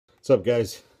What's up,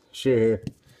 guys? Sheer here.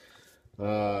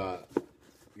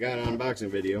 Got an unboxing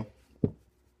video,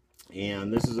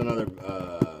 and this is another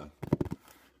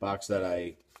box that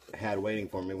I had waiting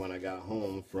for me when I got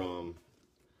home from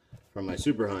my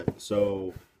super hunt.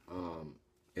 So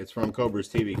it's from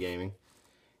cobrastvgaming,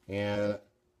 and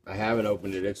I haven't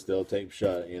opened it. It's still taped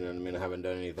shut. You know what I mean? I haven't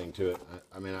done anything to it.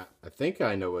 I think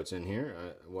I know what's in here.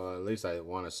 Well, at least I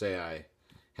want to say I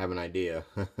have an idea,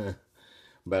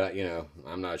 but you know,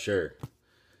 I'm not sure.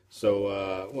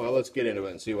 So, well, let's get into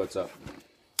it and see what's up.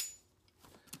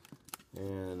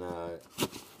 And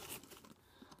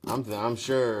I'm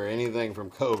sure anything from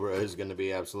Cobra is going to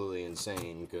be absolutely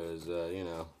insane because, you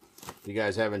know, you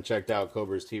guys haven't checked out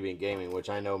cobrastvgaming, which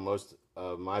I know most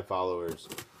of my followers,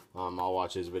 I'll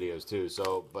watch his videos too.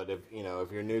 So, but if, you know,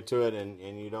 if you're new to it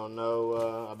and you don't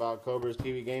know about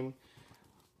cobrastvgaming,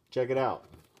 check it out.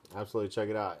 Absolutely check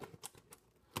it out.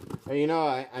 Hey, you know,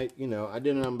 I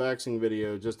did an unboxing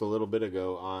video just a little bit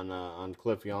ago on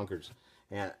Cliff Yonkers,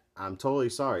 and I'm totally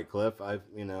sorry, Cliff. I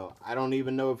don't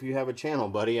even know if you have a channel,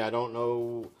 buddy. I don't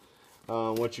know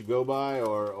what you go by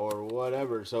or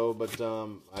whatever. So, but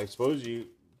I suppose you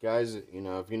guys, you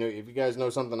know, if you guys know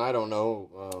something I don't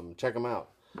know, check them out.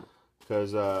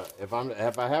 Because if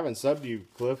I haven't subbed you,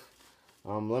 Cliff,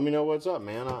 let me know what's up,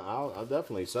 man. I'll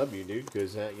definitely sub you, dude,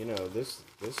 because you know, this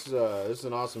is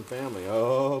an awesome family.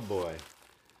 Oh boy,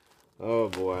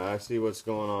 I see what's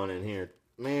going on in here,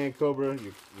 man. Cobra,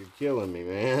 you're killing me,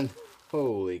 man.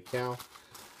 Holy cow.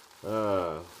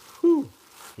 Whew.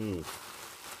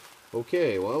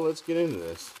 Okay, well, let's get into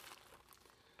this.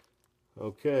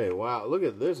 Okay, wow, look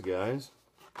at this, guys.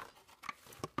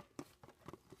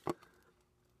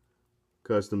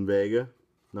 Custom Vega,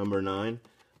 number 9.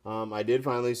 I did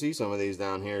finally see some of these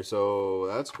down here, so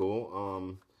that's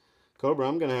cool. Cobra,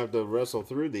 I'm going to have to wrestle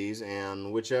through these,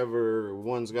 and whichever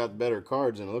one's got better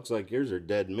cards, and it looks like yours are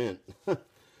dead mint.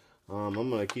 I'm going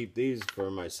to keep these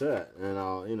for my set, and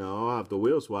I'll have to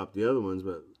wheel swap the other ones,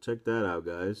 but check that out,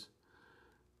 guys.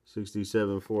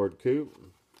 67 Ford Coupe.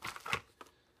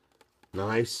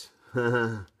 Nice.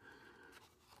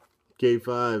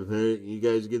 K5, hey, you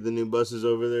guys get the new buses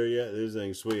over there yet? This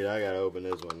thing's sweet. I gotta open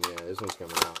this one. Yeah, this one's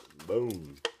coming out.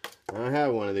 Boom. I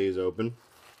have one of these open,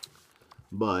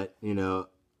 but you know,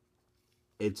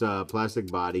 it's a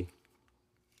plastic body.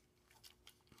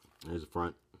 There's the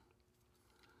front,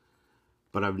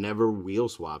 but I've never wheel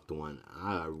swapped one.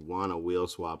 I want to wheel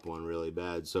swap one really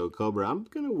bad. So Cobra, I'm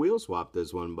gonna wheel swap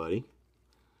this one, buddy.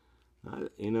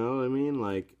 You know what I mean?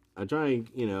 Like, I try,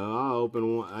 you know, I'll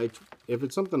open one. If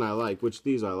it's something I like, which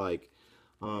these I like,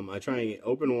 I try and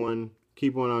open one,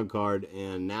 keep one on card,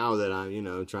 and now that I'm, you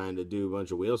know, trying to do a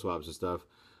bunch of wheel swaps and stuff,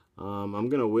 I'm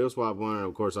gonna wheel swap one, and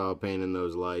of course I'll paint in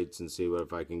those lights and see what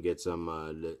if I can get some,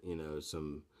 you know,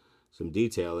 some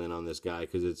detail in on this guy,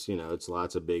 because it's, you know, it's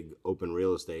lots of big open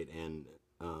real estate, and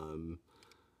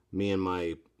me and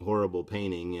my horrible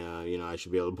painting, you know, I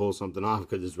should be able to pull something off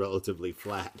because it's relatively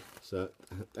flat. So,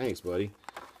 thanks, buddy.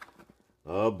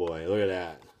 Oh boy, look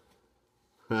at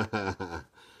that.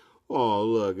 Oh,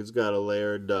 look, it's got a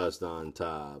layer of dust on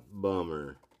top.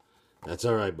 Bummer. That's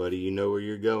alright, buddy. You know where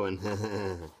you're going.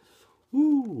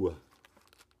 Woo.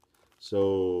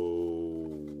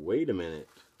 So, wait a minute.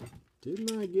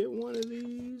 Didn't I get one of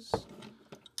these?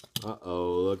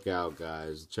 Uh-oh, look out,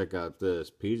 guys. Check out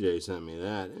this. PJ sent me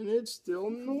that, and it's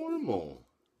still normal.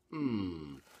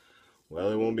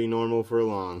 Well, it won't be normal for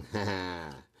long.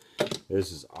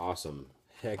 This is awesome.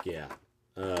 Heck yeah.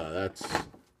 That's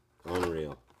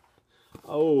unreal.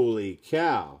 Holy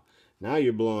cow. Now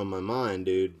you're blowing my mind,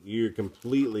 dude. You're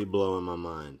completely blowing my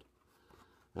mind.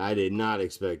 I did not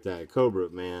expect that. Cobra,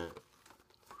 man.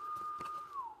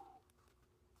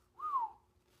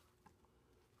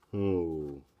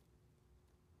 Oh,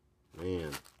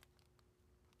 man.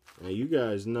 Now, you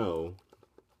guys know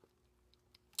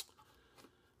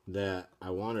that I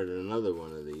wanted another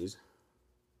one of these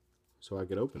so I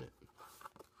could open it.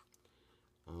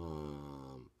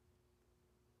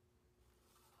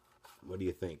 What do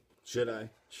you think? Should I?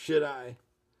 Should I?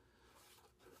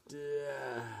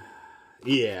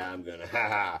 Yeah, I'm gonna.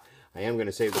 Haha. I am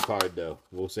gonna save the card though.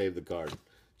 We'll save the card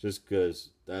just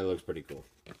because that looks pretty cool.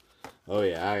 Oh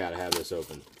yeah, I gotta have this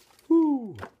open.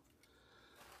 Woo!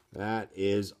 That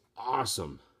is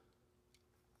awesome.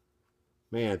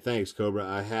 Man, thanks, Cobra.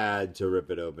 I had to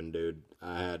rip it open, dude.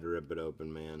 I had to rip it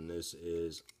open, man. This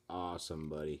is awesome,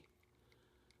 buddy.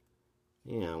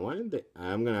 Yeah, why didn't they?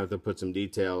 I'm going to have to put some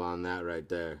detail on that right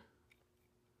there.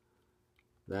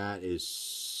 That is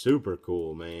super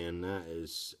cool, man. That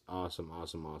is awesome,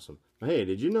 awesome, awesome. Hey,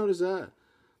 did you notice that?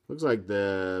 Looks like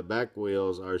the back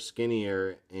wheels are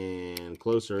skinnier and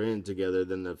closer in together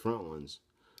than the front ones.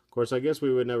 Of course, I guess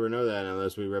we would never know that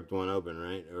unless we ripped one open,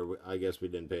 right? Or I guess we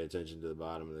didn't pay attention to the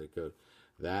bottom of the code.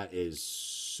 That is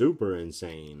super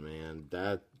insane, man.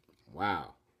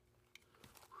 Wow.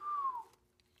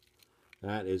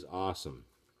 That is awesome.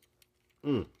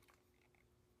 Man,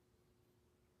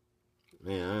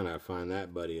 I'm gonna find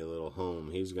that buddy a little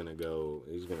home. He's gonna go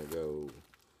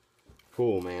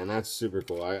cool, man. That's super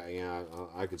cool.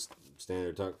 I could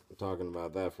stand there talking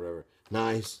about that forever.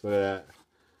 Nice. Look at that.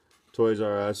 Toys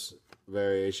R Us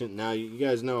variation. Now you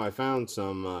guys know I found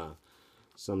some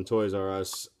Toys R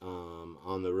Us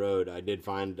on the road. I did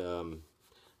find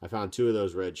I found 2 of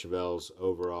those red Chevelles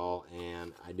overall,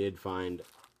 and I did find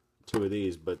 2 of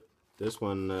these, but this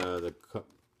one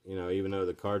even though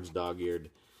the card's dog-eared,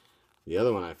 the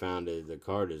other one I found the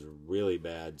card is really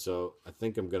bad. So I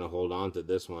think I'm gonna hold on to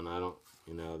this one. I don't,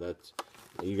 that's,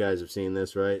 you guys have seen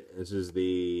this, right? This is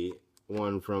the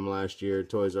one from last year,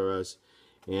 Toys R Us.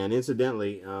 And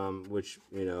incidentally, which,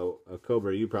 a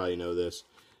Cobra, you probably know this,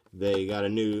 they got a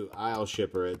new aisle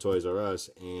shipper at Toys R Us,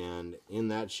 and in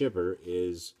that shipper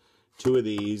is 2 of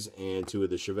these and 2 of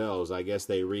the Chevelles. I guess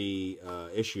they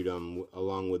reissued them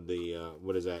along with the,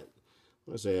 what is that?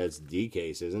 I want to say that's D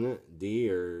case, isn't it? D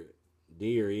or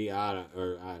E, I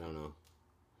don't know.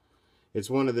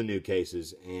 It's one of the new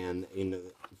cases, and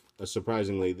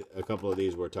surprisingly, a couple of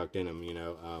these were tucked in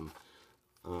them,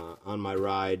 on my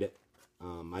ride.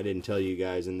 I didn't tell you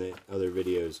guys in the other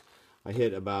videos. I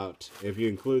hit about, if you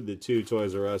include the 2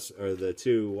 Toys R Us or the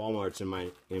 2 Walmarts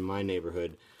in my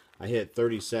neighborhood, I hit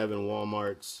 37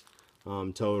 Walmarts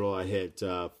total. I hit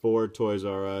 4 Toys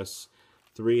R Us,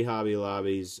 3 Hobby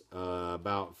Lobbies,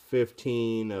 about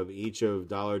 15 of each of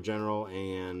Dollar General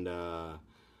and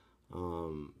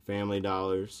Family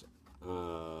Dollars.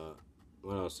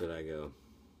 What else did I go?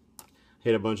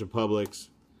 Hit a bunch of Publix.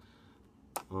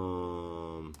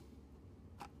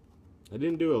 I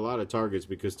didn't do a lot of Targets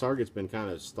because Target's been kind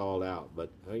of stalled out,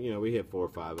 but we hit 4 or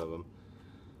 5 of them.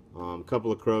 A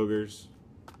couple of Kroger's,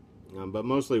 but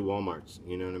mostly Walmart's,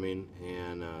 you know what I mean?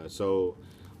 And so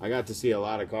I got to see a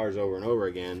lot of cars over and over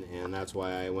again, and that's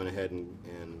why I went ahead and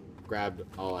grabbed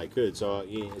all I could. So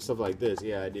stuff like this,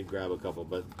 yeah, I did grab a couple,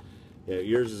 but yeah,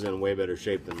 yours is in way better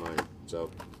shape than mine.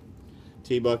 So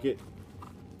T-Bucket.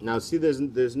 Now see,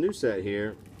 there's new set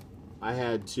here. I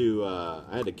had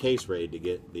to case raid to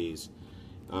get these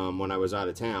when I was out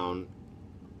of town.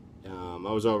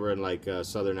 I was over in like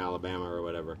southern Alabama or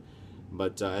whatever,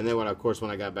 but and then of course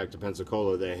when I got back to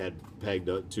Pensacola, they had pegged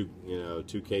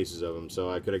 2 cases of them, so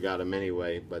I could have got them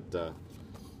anyway. But so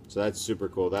that's super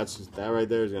cool. That right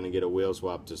there is going to get a wheel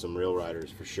swap to some real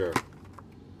riders for sure.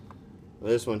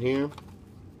 This one here,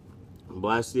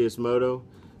 Blastius Moto.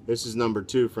 This is number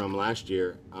 2 from last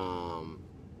year. I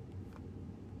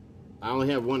only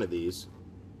have 1 of these,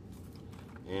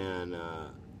 and I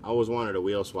always wanted a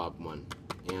wheel swap one,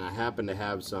 and I happen to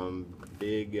have some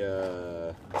big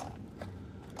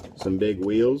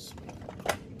wheels.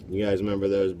 You guys remember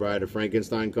those Bride of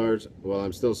Frankenstein cars? Well,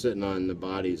 I'm still sitting on the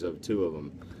bodies of 2 of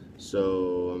them,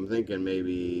 so I'm thinking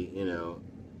maybe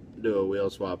do a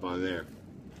wheel swap on there,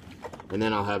 and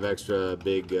then I'll have extra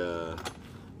big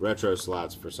retro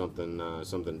slots for something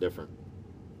different.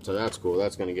 So that's cool.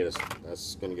 That's gonna get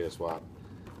a swap.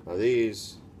 Now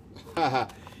these,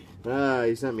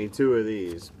 he sent me 2 of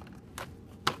these.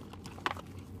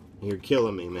 You're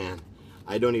killing me, man.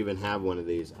 I don't even have one of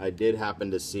these. I did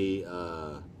happen to see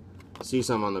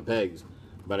some on the pegs,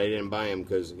 but I didn't buy them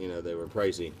because they were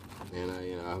pricey, and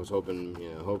I was hoping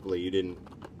hopefully you didn't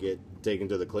get taken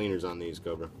to the cleaners on these,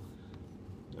 Cobra.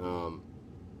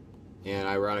 And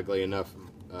ironically enough,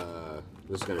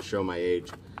 this is gonna show my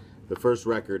age. The first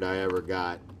record I ever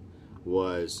got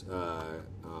was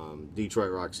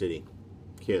Detroit Rock City,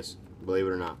 Kiss, believe it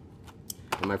or not.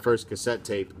 And my first cassette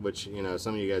tape, which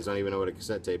some of you guys don't even know what a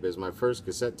cassette tape is. My first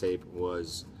cassette tape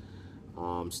was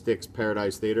Styx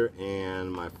Paradise Theater, and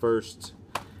my first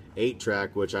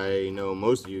 8-track, which I know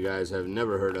most of you guys have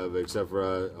never heard of, except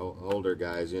for older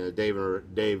guys. Dave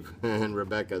and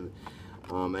Rebecca.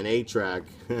 An 8-track.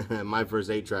 My first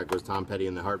 8-track was Tom Petty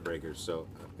and the Heartbreakers. So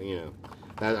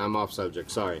that, I'm off subject,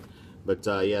 sorry, but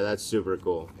yeah, that's super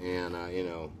cool. And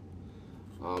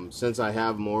since I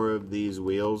have more of these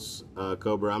wheels,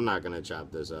 Cobra, I'm not gonna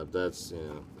chop this up. That's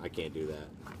I can't do that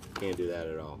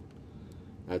at all.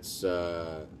 That's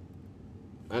and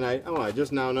I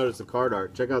just now noticed the card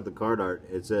art. Check out the card art.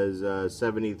 It says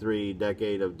 73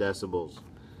 Decade of Decibels.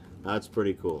 That's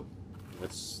pretty cool.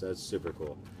 That's super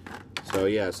cool. So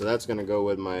yeah, so that's gonna go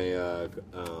with my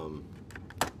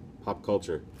pop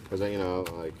culture, because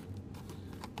like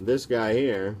this guy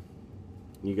here,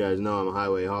 you guys know I'm a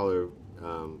highway hauler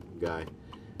guy.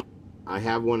 I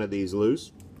have one of these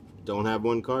loose, don't have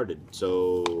one carded,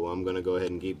 so I'm gonna go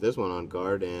ahead and keep this one on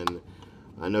card. And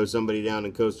I know somebody down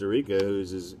in Costa Rica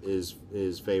whose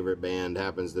his favorite band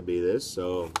happens to be this,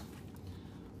 so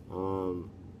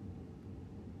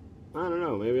I don't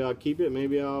know. Maybe I'll keep it.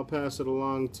 Maybe I'll pass it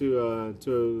along to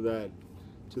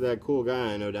that cool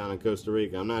guy I know down in Costa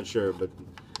Rica. I'm not sure, but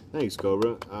thanks,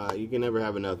 Cobra. You can never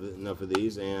have enough of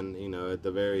these, and you know, at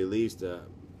the very least,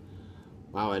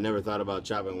 wow, I never thought about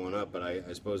chopping one up, but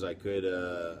I suppose I could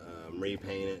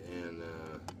repaint it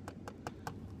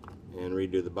and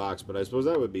redo the box. But I suppose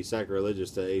that would be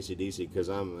sacrilegious to AC/DC because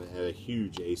I'm a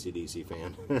huge AC/DC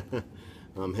fan.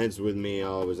 Hence with me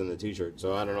always in the t-shirt.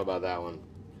 So I don't know about that one.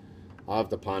 I'll have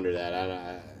to ponder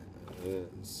that.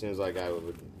 It seems like I'd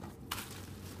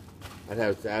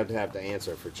have to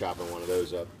answer for chopping one of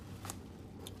those up.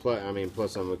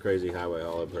 Plus I'm a crazy highway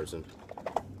hauler person.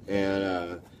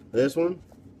 And this one,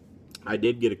 I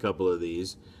did get a couple of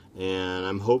these, and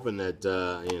I'm hoping that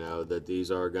you know, that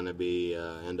these are going to be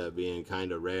end up being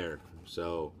kind of rare.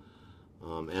 So,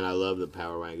 and I love the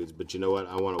power wagons, but you know what?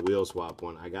 I want a wheel swap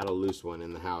one. I got a loose one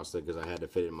in the house because I had to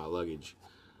fit it in my luggage.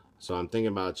 So I'm thinking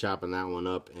about chopping that one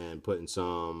up and putting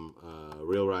some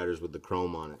Real Riders with the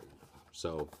chrome on it.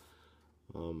 So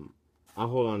I'll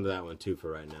hold on to that one too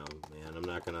for right now, man. I'm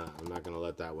not gonna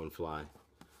let that one fly.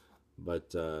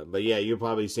 But yeah, you'll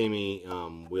probably see me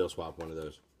wheel swap one of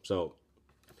those. So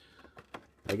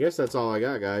I guess that's all I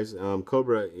got, guys.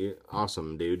 Cobra,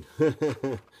 awesome, dude.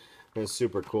 It's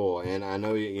super cool, and I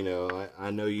know you know I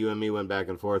know you and me went back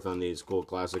and forth on these cool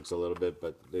classics a little bit,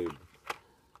 but dude,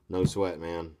 no sweat,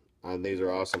 man. These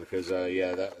are awesome because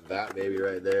yeah, that baby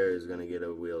right there is gonna get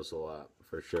a wheel swap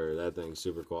for sure. That thing's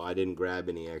super cool. I didn't grab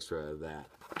any extra of that,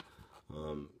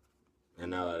 and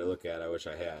now that I look at it, I wish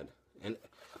I had. And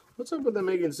what's up with them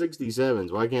making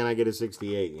 67s? Why can't I get a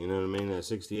 68? You know what I mean? A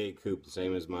 68 coupe, the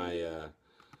same as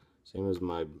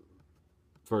my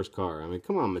first car. I mean,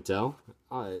 come on, Mattel,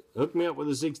 hook me up with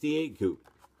a 68 coupe.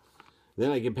 Then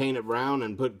I can paint it brown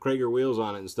and put Krager wheels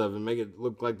on it and stuff and make it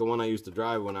look like the one I used to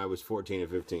drive when I was 14 or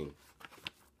 15.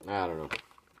 I don't know.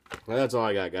 Well, that's all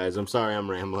I got, guys. I'm sorry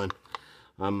I'm rambling.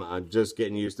 I'm just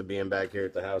getting used to being back here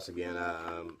at the house again.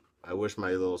 I wish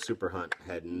my little super hunt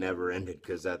had never ended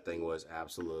because that thing was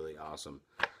absolutely awesome.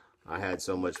 I had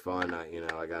so much fun. You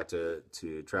know, I got to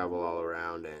travel all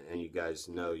around, and you guys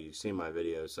know, you've seen my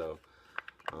videos, so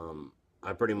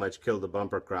I pretty much killed the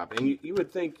bumper crop. And you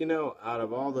would think, you know, out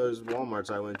of all those Walmarts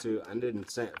I went to, I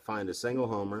didn't find a single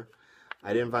Homer.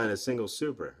 I didn't find a single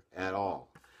Super at all.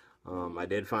 I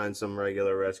did find some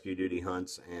regular rescue duty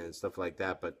hunts and stuff like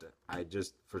that, but I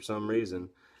just, for some reason,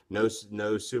 no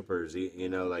Supers, you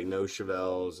know, like no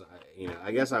Chevelles. You know,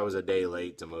 I guess I was a day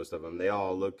late to most of them. They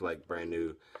all looked like brand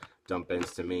new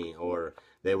dump-ins to me, or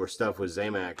they were stuffed with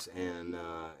Zamax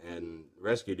and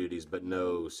rescue duties, but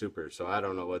no Supers. So I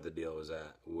don't know what the deal was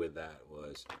with that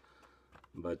was.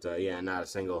 But yeah, not a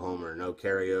single Homer, no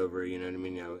carryover. You know what I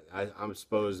mean? You know, I'm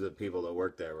supposed that people that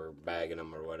worked there were bagging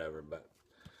them or whatever. But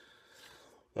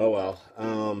oh well.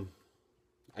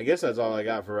 I guess that's all I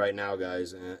got for right now,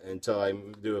 guys. Until I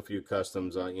do a few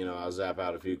customs, you know, I'll zap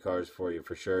out a few cars for you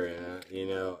for sure. And you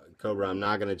know, Cobra, I'm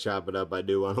not gonna chop it up. I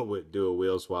do want to do a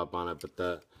wheel swap on it,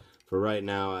 but for right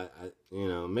now, I you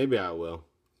know, maybe I will.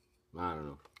 I don't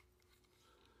know.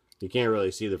 You can't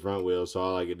really see the front wheels, so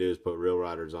all I could do is put Real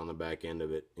Riders on the back end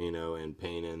of it, you know, and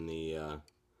paint in the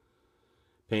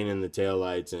tail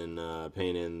lights and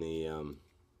paint in the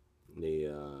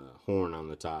horn on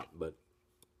the top. But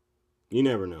you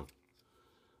never know.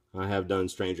 I have done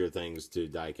stranger things to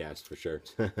diecast for sure.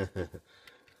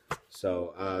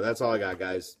 So that's all I got,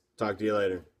 guys. Talk to you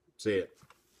later. See ya.